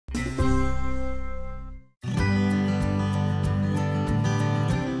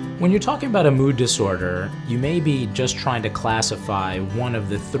When you're talking about a mood disorder, you may be just trying to classify one of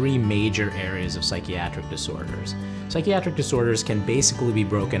the three major areas of psychiatric disorders. Psychiatric disorders can basically be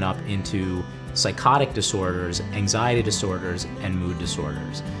broken up into psychotic disorders, anxiety disorders, and mood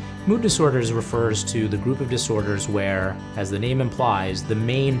disorders. Mood disorders refers to the group of disorders where, as the name implies, the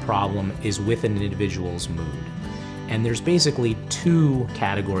main problem is with an individual's mood. And there's basically two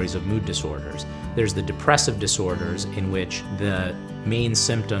categories of mood disorders. There's the depressive disorders, in which the main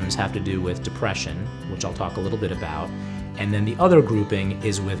symptoms have to do with depression, which I'll talk a little bit about. And then the other grouping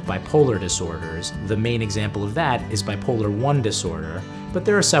is with bipolar disorders. The main example of that is bipolar I disorder, but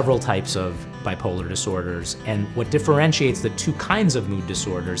there are several types of bipolar disorders. And what differentiates the two kinds of mood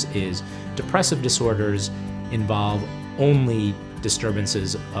disorders is depressive disorders involve only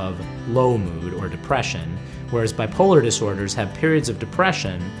disturbances of low mood or depression, whereas bipolar disorders have periods of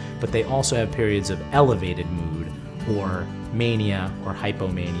depression, but they also have periods of elevated mood or mania or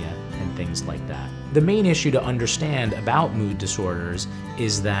hypomania and things like that. The main issue to understand about mood disorders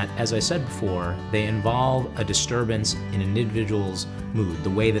is that, as I said before, they involve a disturbance in an individual's mood, the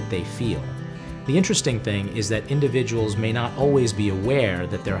way that they feel. The interesting thing is that individuals may not always be aware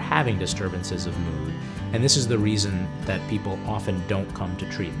that they're having disturbances of mood, and this is the reason that people often don't come to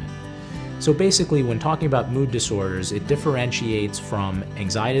treatment. So basically, when talking about mood disorders, it differentiates from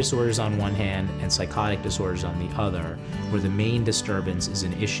anxiety disorders on one hand and psychotic disorders on the other, where the main disturbance is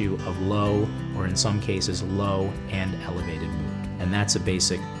an issue of low, or in some cases, low and elevated mood. And that's a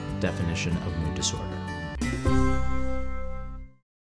basic definition of mood disorder.